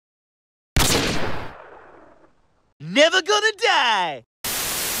never gonna die.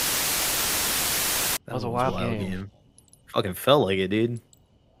 That was a wild game. Fucking felt like it, dude.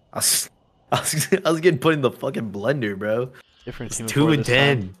 I was getting put in the fucking blender, bro. Different It's team of 2 4 and this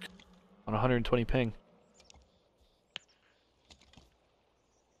 10. time. On 120 ping.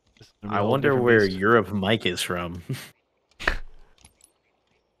 This is gonna be I a whole wonder different where beast. Europe Mike is from.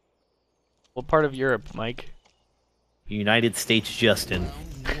 What part of Europe, Mike? United States Justin.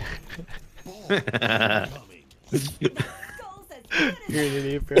 You're an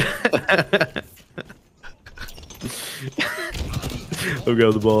idiot, bro. I'll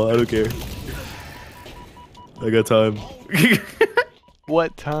grab the ball. I don't care. I got time.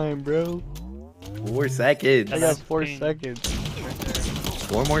 What time, bro? 4 seconds. I got 4 seconds.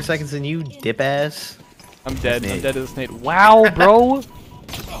 4 more seconds than you, dip ass. I'm dead. I'm dead to the snake. Wow, bro.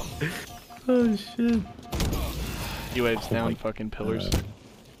 Oh shit. You waves down my fucking pillars. God.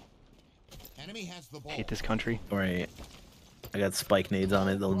 Enemy has the ball. Hate this country. Alright. I got spike nades on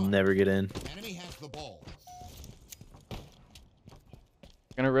it. They'll never get in. Enemy has the ball.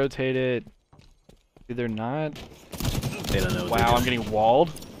 Gonna rotate it. Dude, they're not. They don't know. Wow, I'm getting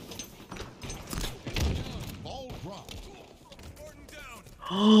walled. Ball dropped.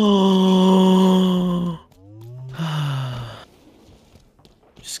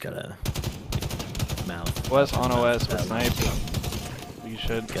 Just gotta mouth. OS on OS with snipe. You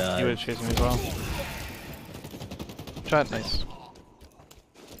should. God. He was chasing me as well. Shot, nice.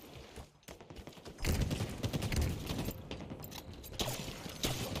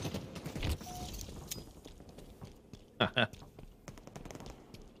 I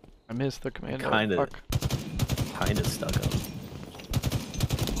missed the command. Kinda stuck up.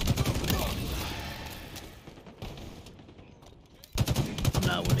 I'm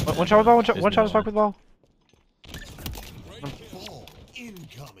not winning. One shot with ball. One shot with There's fuck with ball. Ball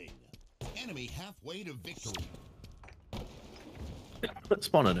incoming. Enemy halfway to victory.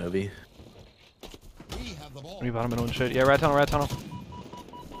 Spawn on Ovi. We have the ball. What are you bottom middle and shit? Yeah, rat tunnel, rat tunnel.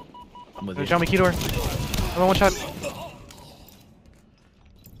 I'm with you. Show me key door. I'm on one shot.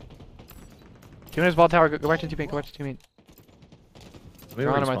 Teammate's ball tower. Go back to teammate. Go back to teammate.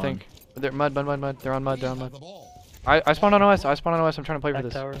 They're on him, I think. They're mud. They're on mud. They're on The mud. ball. I spawned on OS. I spawned on OS. I'm trying to play for Back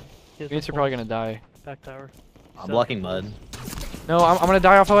this. tower. Units are probably gonna die. Back tower. I'm blocking mud. No, I'm gonna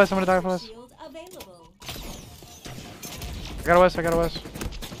die off OS. I'm gonna die off OS. Shield available. I got OS. I got OS.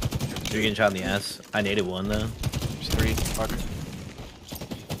 You're getting shot in the ass. I needed one though. Just 3. Fuck.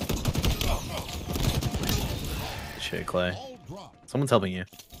 Shit, Clay. Ball dropped. Someone's helping you.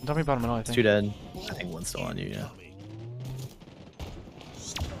 Tell me bottom middle, I It's think. 2 dead. I think one's still on you, yeah.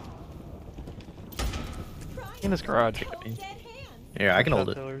 In this garage. Dead hands. Here, I can hold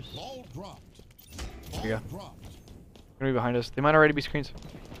it. Pillars. Ball dropped. Here you go. Dropped. Gonna be behind us. They might already be screens.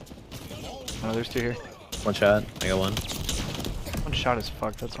 Oh, there's 2 here. One shot. I got one. One shot is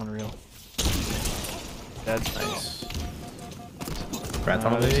fucked. That's unreal. Dead. Nice. Rat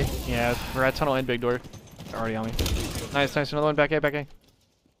tunnel, maybe? Yeah, rat tunnel and big door. They're already on me. Nice, nice. Another one. Back A, back A.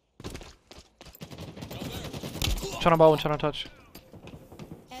 Shot on ball, one shot on touch.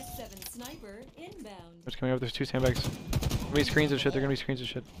 S7 sniper inbound. What's coming up? There's 2 sandbags. They're gonna be screens of shit. They're gonna be screens of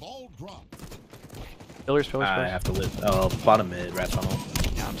shit. Ball dropped. Pillars, pillars, I pillars. have to live. Oh, bottom mid. Rat tunnel.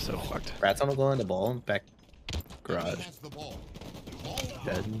 Yeah, I'm so fucked. Rat tunnel going to ball. Back Enemy garage. has the ball. Ball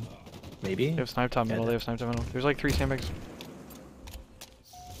Dead. Maybe? They have snipe top middle. Yeah, They have snipe top middle. There's like 3 sandbags.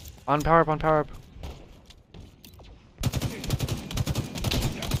 On power up, on power up.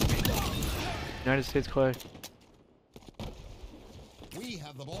 United States Clay. We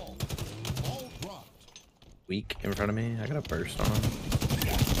have the ball. Ball dropped. Weak in front of me. I got a burst on him.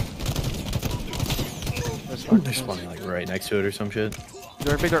 That's fucked. They're spawning like right next to it or some shit.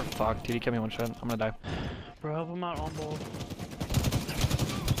 They're big door. Fuck, dude, he kept me one shot. I'm gonna die. Bro, help him out on ball.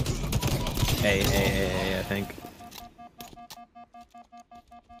 A, I think.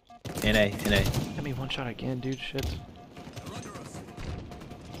 In A. Kept me one shot again, dude. Shit.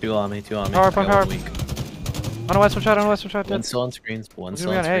 2 on me. Power up, I got power one up. weak. On a west, one shot, on a west, one shot. One's Dead. still on screens. One's Who's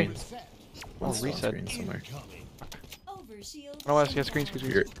still on gonna be on A? screens. Set. One's still on reset. screens somewhere. Incoming. Overshield. On a west, yeah, screens, screens,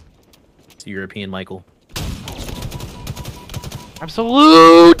 You're, screens. it's European Michael.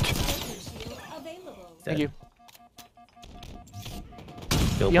 Absolute! Overshield available. Thank Dead. you.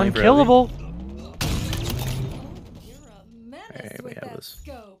 Still The playing for unkillable. You're a menace Alright, we with have that this.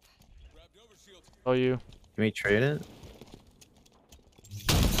 scope. Oh, you. Can we trade it?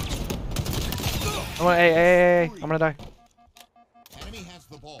 I'm gonna A. I'm gonna die. Enemy has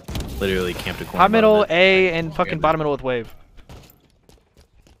the ball. Literally camped a corner. Top middle, bottom mid. A, and fucking bottom middle with wave.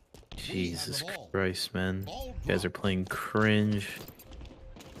 Jesus Christ, man. You guys are playing cringe.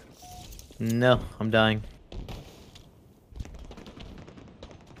 No, I'm dying.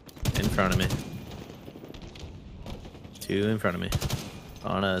 front of me. 2 in front of me.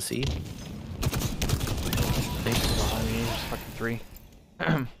 On a C. I mean, just fucking 3.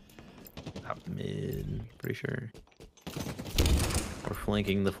 Top mid, pretty sure. We're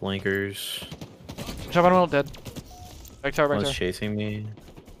flanking the flankers. Jump on a little dead. Back tower, back One's tower. chasing me.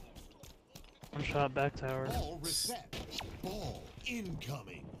 One shot back tower. Ball reset. Ball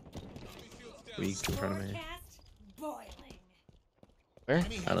incoming. Weak in front of me. Forecast boiling. Where?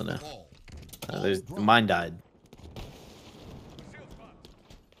 Enemy I don't has the know. ball. There's mine died.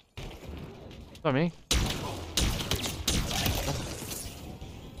 Not me.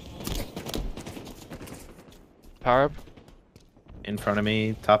 Power up. In front of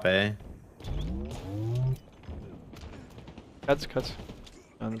me, top A. Cuts.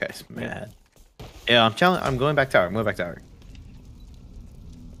 Guy's mad. Yeah, I'm going back tower. I'm going back tower.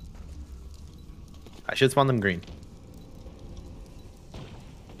 I should spawn them green.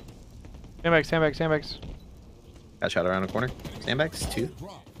 Sandbags. Got shot around the corner. Sandbags, 2.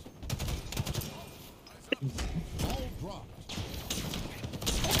 Dropped. Ball dropped.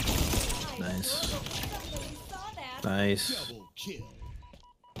 Nice. Somebody saw that. Nice. Double kill.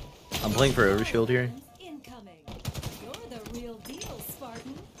 I'm playing for overshield here. Incoming. You're the real deal,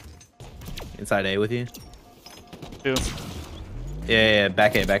 Spartan. Inside A with you. 2. Yeah.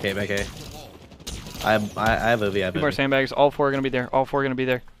 Back A. I have OV. I have 2 more OV. sandbags. All 4 are gonna be there.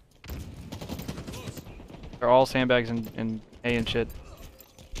 They're all sandbags and A and shit.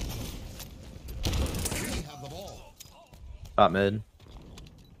 We have the ball. Top mid.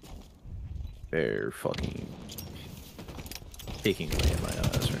 They're fucking taking away my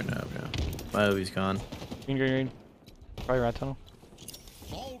OS right now, bro. My OV's gone. Green. Probably rat tunnel.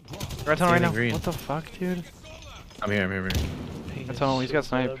 Ball dropped. Rat tunnel right now. Green. What the fuck, dude? I'm here. Rat tunnel. He's got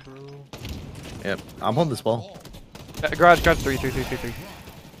snipe. Yep. I'm holding this ball. Garage. 3.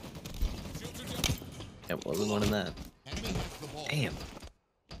 Yep. Wasn't one in that. Enemy has the ball. Damn.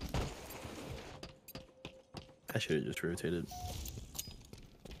 I should have just rotated.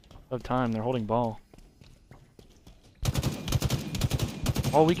 Of time. They're holding ball.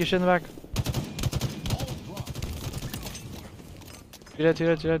 All weak as shit in the back. Ball dropped. 2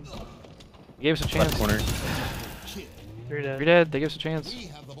 dead. They gave us a chance. Left corner. Kill. 3 dead. 3 dead. They gave us a chance. We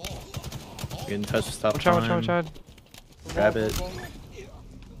have the ball. Getting touch to stop One time. shot. Grab it.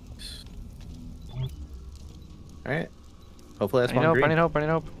 Alright. Hopefully that's I need one hope. green.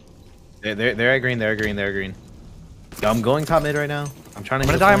 They're at green. They're at green. Yo, I'm going top mid right now. I'm trying to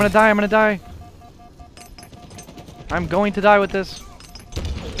I'm hit gonna this die. one. I'm going to die with this.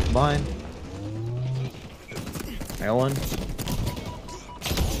 Behind. I got one.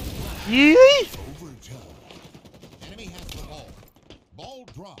 Yee! Overtime. Enemy has the ball. Ball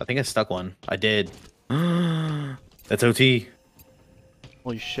dropped. I think I stuck one. I did. That's OT.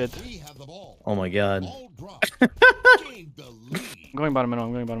 Holy shit. We have the ball. Oh my god. Ball dropped. Gained the lead. I'm going bottom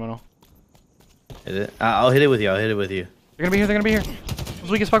middle. Is it? I'll hit it with you. They're gonna be here. I'm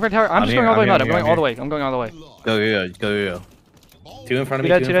weak as fuck right tower. I'm just here, going all the way I'm mud. I'm here, going I'm all the here. way. I'm going all the way. Go. 2 in front of 2 me.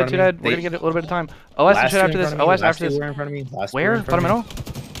 dead. 2 in front of me. We're gonna They- get a little bit of time. OS and last shit two after in this. front of me, OS last after two this. were in front of me, last two Where? were in front Bottom of middle?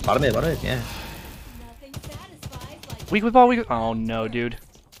 me. Bottom mid, yeah. Nothing satisfies like Weak with ball. Oh no, dude.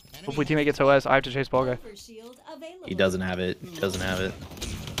 Hopefully teammate gets OS. I have to chase ball guy. overshield available. He doesn't have it.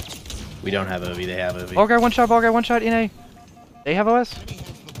 We don't have OV. They have OV. Ball guy one shot in A. They have OS. Enemy has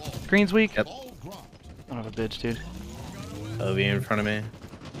the ball. Green's weak. Yep. Ball dropped. Son of a bitch, dude. OV in front of me.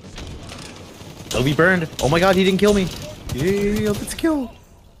 OV burned. Oh my god, he didn't kill me. Yeah, let's kill.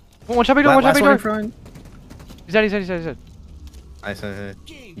 One shot big door. Last one in He's front. dead. Nice.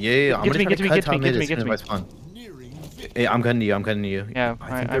 Yeah, I'm Get to me, gonna try to cut top mid as get soon to as me. I spawn. Nearing victory. Hey, I'm cutting to you. Yeah,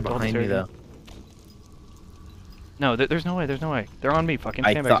 I think they're told behind this me already. though. No, there's no way. They're on me. Fucking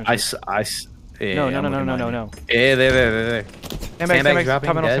I sandbags. thought and shit. yeah, I'm looking behind you. No. Yeah, there. Sandbags, dropping,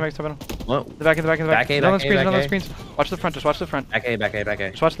 top middle, dead. top middle. What? The back. Back A, None back on the A, screens, back none on the A. screens. Watch the front, just watch the front. Back A.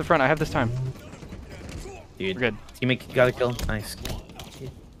 Just watch the front. I have this time. Dude, We're good. teammate got a kill. Nice.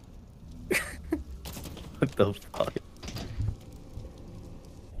 What the fuck?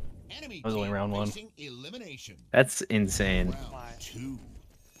 Enemy That was only team round 1. facing Elimination. That's insane. Round 2.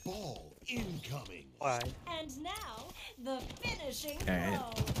 Ball incoming. Why? And now the finishing Alright.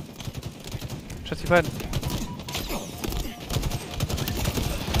 blow. Trusty pad.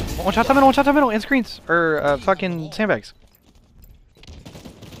 One shot top middle, and screens. Or, fucking sandbags.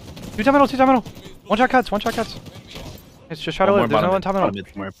 2 top middle. One shot cuts. It's just try to live. There's no one top middle.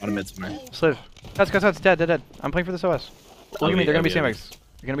 Bottom mid somewhere. Sliv. Cuts. Dead. I'm playing for this OS. Look at me. They're gonna be sandbags.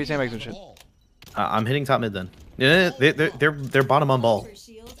 and shit. Ball. I'm hitting top mid then. Yeah, they're bottom on ball.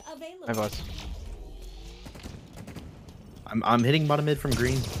 Overshield available. My boss. I'm hitting bottom mid from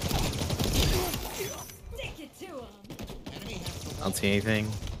green. I don't see anything.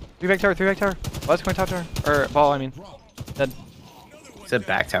 3 back tower, 3 back tower. West going top tower. Or ball, I mean. Dead. You said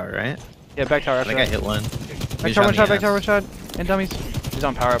back tower, right? Yeah, back tower I after think I that. hit one. Back tower, one shot, back tower, one shot. And dummies. He's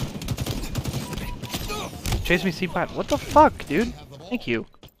on power up. Chase me C-plat. What the fuck, dude? Thank you.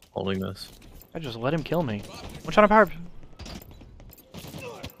 Holding this. I just let him kill me. One shot on power up.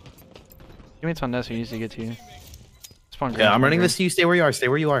 Teammates on Ness, he needs to get to you. Spawn green, Yeah, I'm spawn running green. this to you. Stay where you are. Stay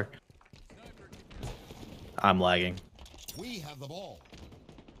where you are. I'm lagging. We have the ball.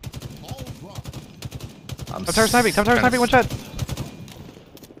 Ball dropped. I'm Top tower sniping, top tower trying to sniping, one shot.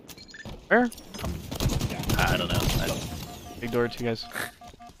 Where? I don't know. Big door to you guys.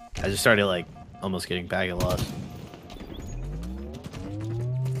 I just started like almost getting back at lost.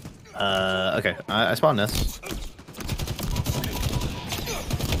 Okay. I spawned this.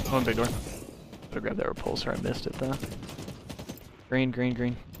 One big door. Better grab that repulsor, I missed it though. Green, green,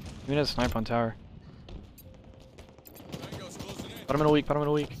 green. You need a snipe on tower. Bottom middle weak, bottom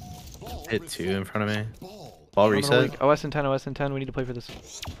middle week. Hit 2 in front of me. Ball. Ball Bottom middle reset weak. OS in 10, OS in 10. We need to play for this.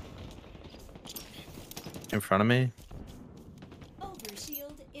 in front of me.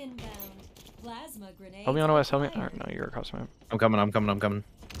 Overshield inbound. Plasma grenade. Help me on OS, help me. Oh, no, you're across the map. I'm coming. I'm coming. I'm coming.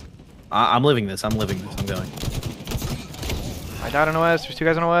 I'm living this. I'm living this. I'm going. I died on OS. There's 2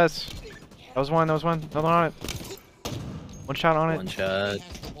 guys on OS. That was one, that was one. Another one on it. One shot on One it. shot. Has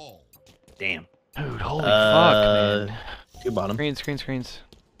the ball. Damn. Dude, holy fuck, man. 2 bottom. Screens, screens, screens.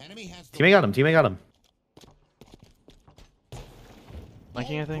 Enemy has the Teammate got him. Teammate got him.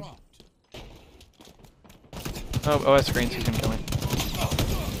 Flanking, I think. dropped. Oh, OS screens, he's gonna kill me.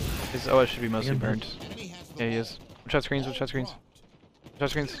 His OS should be mostly burned. Enemy has the Yeah, he ball. is. One shot screens, one shot screens. One shot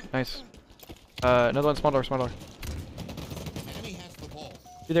screens, nice. Another one, small door, small door. Enemy has the ball.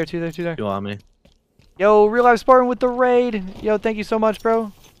 2 there, 2 there, 2 there. You on me? Yo, real life Spartan with the raid. Yo, thank you so much,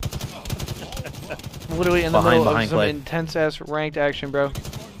 bro. I'm literally in the middle of some Clay. intense ass ranked action, bro.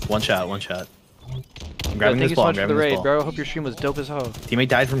 One shot. One shot. I'm Yo, grabbing thank this you so ball. I'm much for the grabbing this raid, ball. bro. Hope your stream was dope as hell. Teammate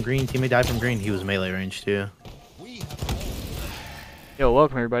died from green. Teammate died from green. He was melee range too. We have the ball. Yo,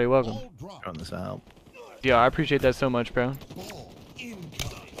 welcome everybody, welcome. Ball dropped. Throwing this out. Yo, I appreciate that so much, bro. Ball incoming.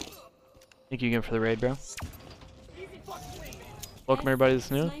 Thank you again for the raid, bro. Welcome everybody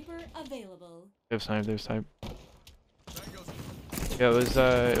that's new. Sniper available. They've sniped, they've sniped. Yeah,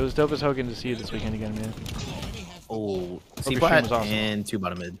 it was dope as Hogan to see you this weekend again, man. Oh, your C stream plat was awesome. and 2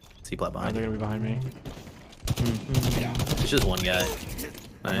 bottom mid. C plat Oh, behind they're you. gonna be behind me. It's just one guy. nice,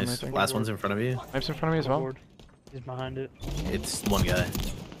 Nice. thank Last you. one's in front of you. Snipes in front of me as well. Board. He's behind it. It's one guy.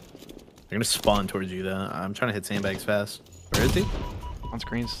 They're gonna spawn towards you though. I'm trying to hit sandbags fast. Where is he? On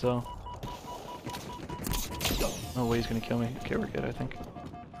screen still. No way he's gonna kill me. Okay, we're good, I think.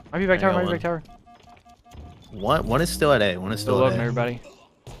 Might be back I tower, got might be one. back tower. One is still at A. One is Still still at welcome A. everybody.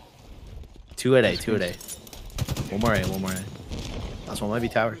 2 at A. 2 at A. One more A. One more A. Last one might be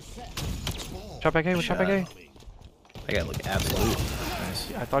tower. Shot back A, shot back A. I gotta look absolute. Nice.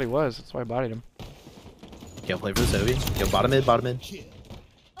 Yeah, I thought he was. That's why I bodied him. Yo, play for the Sovi. Yo, bottom mid. Bottom mid.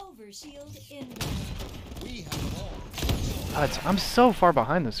 Overshield inbound. We have the ball. I'm so far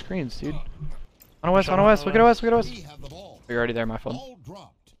behind the screens, dude. On OS, on OS. Look at OS, look at OS. We have the ball. You're already there, my fault. Ball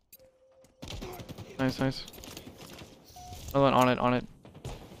dropped. Nice, nice. Another one on it, on it.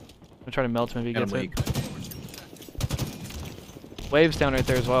 I'm gonna try to melt him if he Got him gets weak. it. Waves down right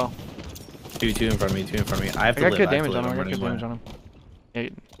there as well. 2 in front of me. 2 in front of me. I have I to got live. good I have to damage on live. him. I I'm got good running damage away. on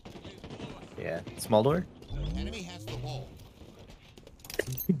him. Yeah. Small door. Enemy has the ball.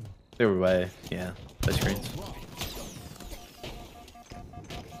 They were way. Yeah. Touch screens. Dropped.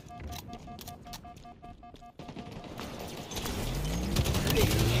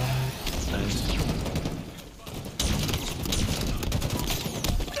 Nice.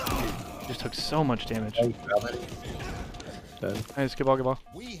 Just took so much damage. Dead. Nice, good ball, good ball.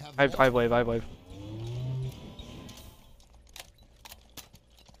 We have I the have wave, I have wave.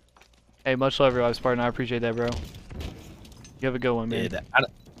 Hey, much love, real life Spartan. I appreciate that, bro. You have a good one, man. Dude,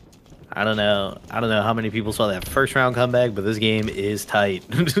 I don't know. I don't know how many people saw that first round comeback, but this game is tight.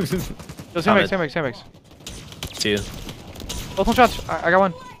 Yo, sandbags, sandbags, sandbags. 2. Both one shots. I got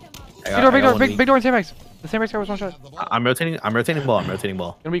one. Big door, big door, big door and sandbags. The sandbags guy was one shot. have the ball. I'm rotating ball. I'm rotating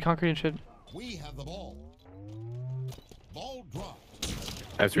ball. Gonna be concrete and shit. We have the ball. Ball dropped.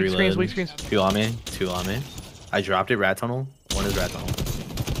 I have to Weak reload. screens, weak screens. 2 on me. 2 on me. I dropped it. Rat tunnel. 1 is rat tunnel.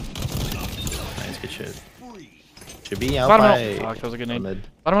 Nice, good shit. Free. Should be out Bottom by. middle. Fuck, that was a good name. mid.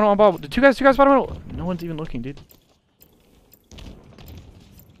 Bottom middle on ball. The two guys bottom middle. No one's even looking, dude.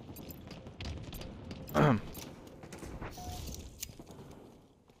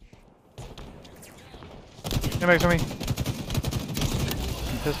 Sandbags on me.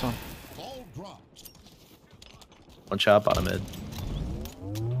 I'm pissed on. Ball dropped. 1 shot. Bottom mid.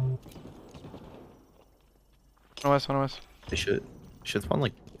 On west, on west. They should spawn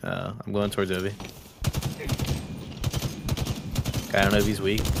like I'm going towards Ovi. I don't know if he's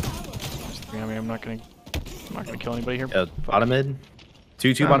weak. I mean, I'm not gonna kill anybody here. Bottom mid.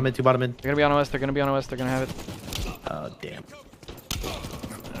 Two bottom mid, two bottom mid. They're gonna be on west. They're gonna be on west. They're gonna have it. Oh damn.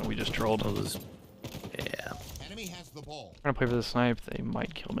 We just trolled. Yeah. Enemy has the ball. I'm gonna play for the snipe. They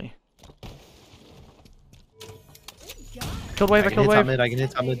might kill me. Killed wave. I killed wave. I can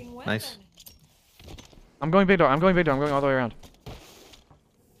hit top mid. Nice. I'm going big door. I'm going big door. I'm going all the way around.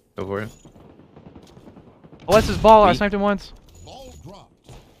 Go for it. Oh, that's his ball. I sniped him once. Ball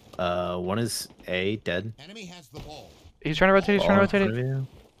dropped. One is A, dead. Enemy has the ball. He's trying to rotate. He's trying to rotate it.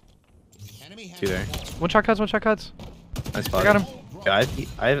 Enemy has Two there. the ball. One shot cuts. One shot cuts. Nice spot. I got him. Yeah,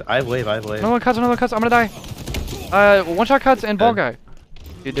 I have wave. I have wave. Another one cuts. Another one cuts. I'm gonna die. One shot cuts and ball guy.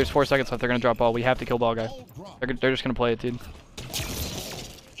 Dude, there's 4 seconds left. They're gonna drop ball. We have to kill ball guy. Ball dropped. They're just gonna play it, dude.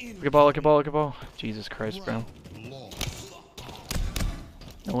 Look at ball. Look at ball. Look at ball. Jesus Christ, bro. Lost.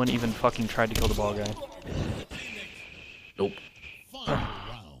 No one even fucking tried to kill the ball guy. Nope. Final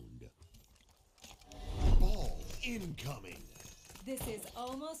round. Ball incoming. This is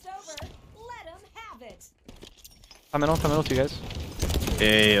almost over. Let him have it. Top middle, two guys.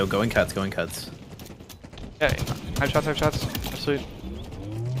 Hey, yo, going cuts, going cuts. Yeah, I have shots. Absolute.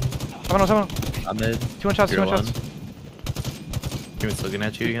 Top middle. I'm mid. 2 1 shots, 2 1 shots. Teammate's looking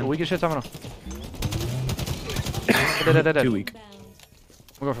at you again. We get shit, top middle. Dead. Too weak. Bound.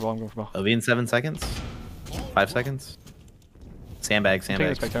 I'm going for ball. OV in 7 seconds. 5 seconds. Sandbag. I'm taking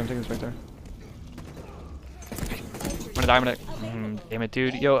this back there. I'm gonna die. Damn it,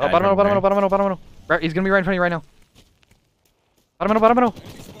 dude. Yo, bottom middle. Right, he's gonna be right in front of you right now. Bottom middle.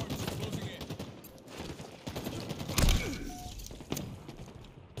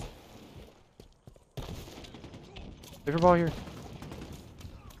 Wait for ball here.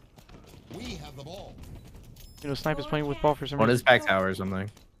 We have the ball. You know, Snipe is playing with ball for some One reason. is back tower or something. I'm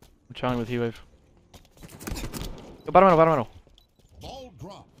chilling with Heat Wave. Yo, bottom middle. Ball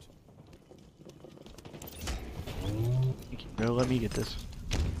dropped. Thank you, bro. Let me get this.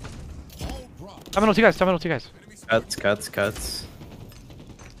 Ball dropped. Top middle, two guys. Cuts.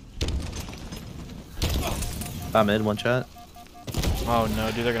 I'm mid, one shot. Oh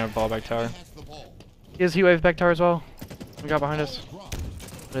no, dude, they're gonna have ball back tower. Has the ball. He has Heat Wave back tower as well. We got behind us. Ball dropped.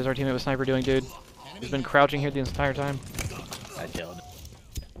 What is our teammate with Sniper doing, dude? He's been crouching here the entire time. I killed.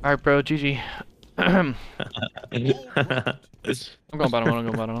 Alright, bro, GG. I'm going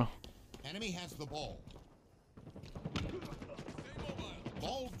bottom. Enemy has the ball.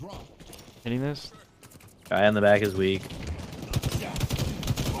 Ball dropped. Hitting this. Guy on the back is weak.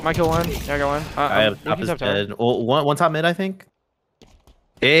 Might kill one. Yeah, I got one. I have top is dead. Well, one top mid, I think.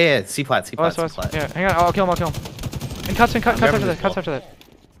 Yeah. C flat. Oh, that's. Yeah, hang on. I'll kill him. And cuts after that.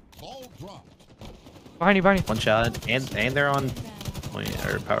 Ball dropped. Behind you. One shot. And they're on point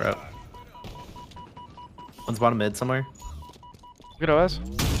or power up. One's bottom mid somewhere. Good OS.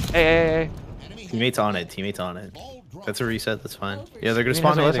 Hey. Enemy has Teammates on it. ball dropped. That's a reset. That's fine. Yeah, they're gonna He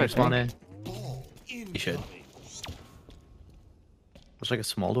spawn has A. a They're gonna spawn A. Ball You should. incoming. Looks like a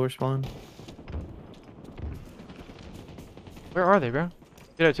small door spawn. Where are they, bro?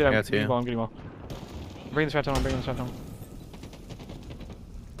 Get out. Yeah, I'm getting ball. I'm bringing this rat down.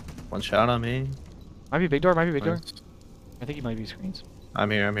 One shot on me. Might be big door. Nice. I think he might be screens. I'm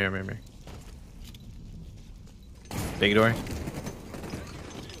here. Big door.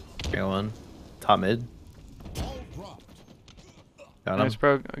 Got one. Top mid. Ball dropped. Got him. Nice,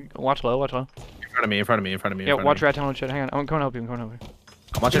 bro. Watch low. In front of me. Yeah, watch rat down on shit. Hang on. I'm coming to help you.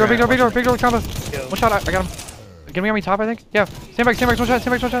 I'm watching Big door combo. Yo. One shot. I got him. Can we get me top, I think? Yeah. Sandbags. One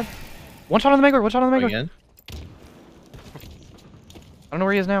shot. One shot on the Megler. Again. I don't know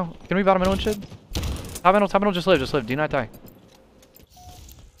where he is now. Can we bottom middle and shit? Top middle, just live. Do not die.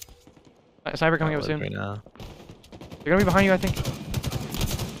 Sniper coming up soon. Right now. They're gonna be behind you, I think.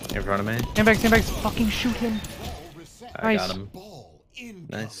 In front of me. Sandbags. Fucking shoot him. Ball reset. I Nice. got him. Ball incoming.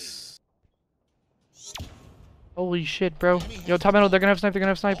 Nice. Holy shit, bro. Yo, top middle, they're gonna have snipe.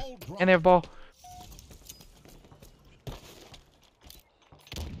 Ball dropped. And they have ball.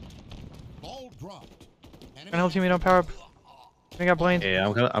 Ball dropped. Enemy Gonna help teammate on power up. We got blind. Yeah,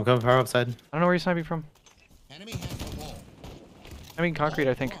 I'm coming power upside. I don't know where you're sniping from. Enemy has the ball. I mean concrete,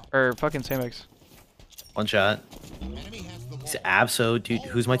 I think. Or fucking sandbags. One shot. Enemy has the ball. He's Abso, dude.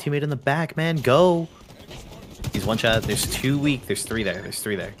 Who's my teammate in the back, man? Go. He's one shot. There's 2 weak. There's 3 there.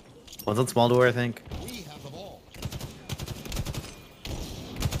 One's on small door, I think. We have the ball.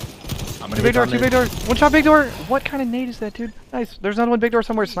 I'm Two gonna big hit door. top mid. One shot big door. What kind of nade is that, dude? Nice. There's another one big door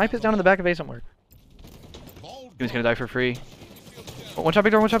somewhere. Snipe is down in the back of A somewhere. Ball He's gonna die for free. Oh, one shot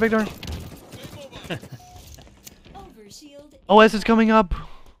big door. OS is coming up.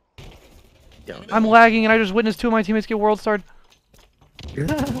 Yo, I'm lagging and I just witnessed 2 of my teammates get world starred.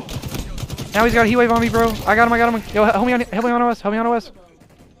 Now he's got a heat wave on me, bro. I got him. Yo, help me on OS. Help me on OS.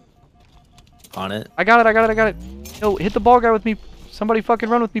 on it. I got it. Yo, hit the ball guy with me. Somebody fucking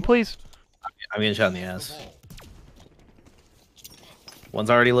run with me, please. I'm getting shot in the ass. One's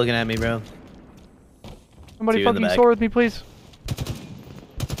already looking at me, bro. Somebody Two in the fucking back. soar with me, please.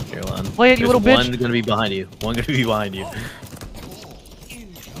 Here, one. Play it, you There's little bitch. One gonna be behind you. One gonna be behind you.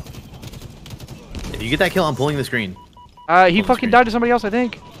 If you get that kill, I'm pulling the screen. He fucking died to somebody else, I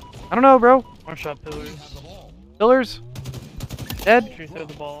think. I don't know, bro. One shot pillars. Pillars. Dead. She threw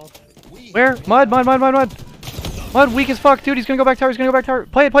the ball off. Where? Mud. Mud, weak as fuck, dude. He's gonna go back tower.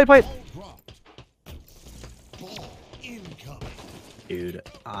 Play it. Dude,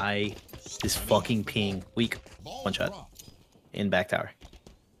 this fucking ping. Weak. One shot. In back tower.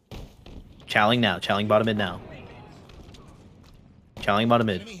 Chowing now. Chowing bottom mid now. Chowing bottom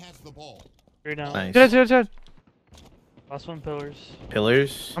mid. Three down. Nice. Dead. Last one pillars.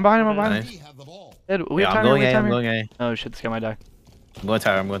 Pillars. I'm behind him. Nice. Dead. We Yeah, have I'm time here. going We A. have I'm time going here. A. Oh shit, this guy might die. I'm going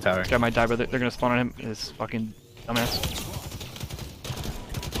tower. I'm going tower. This guy might die, but they're gonna spawn on him. This fucking dumbass.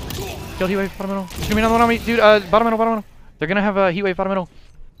 Kill heat wave, bottom middle. There's gonna be another one on me, dude. Bottom middle. They're gonna have a heat wave, bottom middle.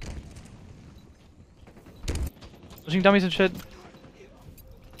 Pushing dummies and shit.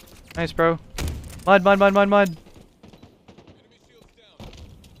 Nice, bro. Mud.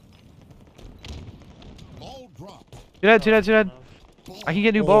 Two dead. I can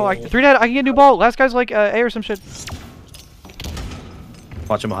get new ball. 3 dead. I can get new ball. Last guy's like A or some shit.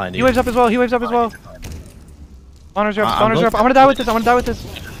 Watch him behind He you. waves up as well. Spawners are up. I'm I'm gonna die with this.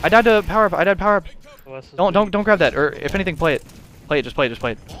 I died to power up. OS is Don't grab that. Or if anything, play it. Just play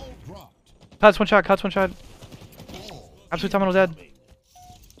it. Cuts one shot. Absolute terminal dead.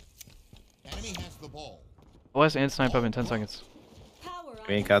 OS and snipe up in 10 seconds. Power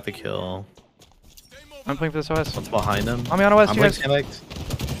We ain't got the kill. I'm playing for this OS. One's behind him. I'm on OS, I'm you like guys. sandbagged.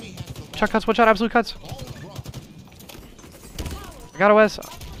 Shot cuts, one shot, absolute cuts. I got OS.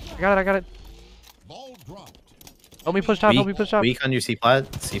 I got it. Help me push top. Weak on your C flat.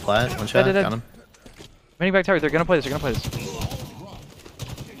 One shot. Dead. Got him. Running back tower. They're gonna play this.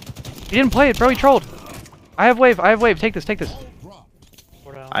 He didn't play it, bro. He trolled. I have wave. Take this.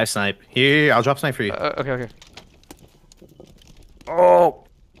 Four down. I snipe. Here, I'll drop snipe for you. Okay. Oh.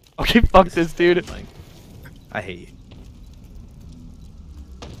 Okay, fuck this, dude. I hate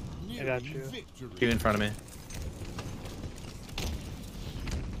you. I got you. Two in front of me.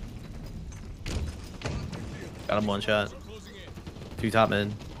 Got him one shot. Two top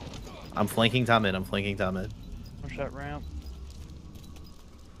mid. I'm flanking top mid. One shot ramp.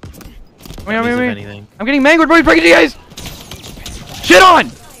 Wait. Anything. I'm getting mangled, bro. He's breaking the ice. Shit on. I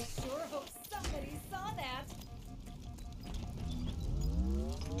sure hope somebody saw that.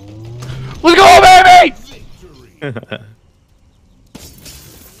 Let's go, baby.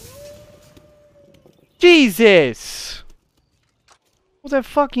 Jesus. What was that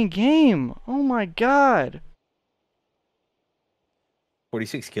fucking game? Oh my god.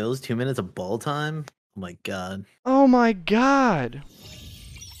 46 kills, 2 minutes of ball time. Oh my god. Oh my god.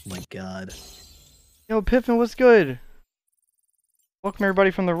 Oh my god. Yo, Piffin, what's good? Welcome everybody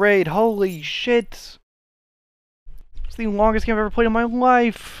from the raid. Holy shit. It's the longest game I've ever played in my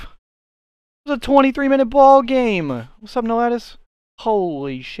life. It was a 23-minute ball game. What's up, Noladis?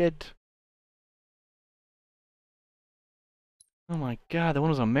 Holy shit. Oh my god, that one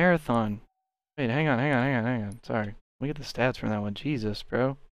was a marathon. Wait, hang on. Sorry. Let me get the stats from that one. Jesus,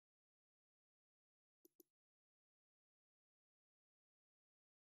 bro.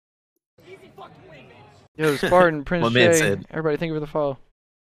 Yo, Spartan, Prince One man J. said- Everybody, thank you for the follow.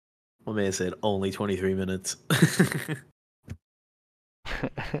 One man said only 23 minutes.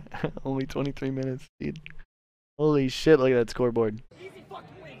 Only 23 minutes, dude. Holy shit, look at that scoreboard. Yo,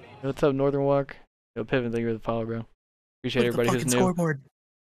 what's up, Northern Walk? Yo, Pippin, thank you for the follow, bro. Appreciate everybody who's new. Scoreboard.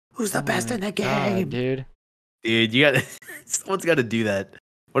 Who's the Oh best my in the God, game? dude. Dude, you got someone's got to do that.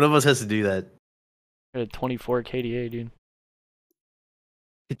 One of us has to do that. Got a 24 KDA, dude.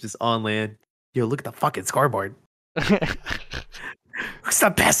 It's just on land. Yo, look at the fucking scoreboard. Who's the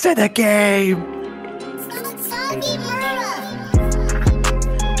best in the game?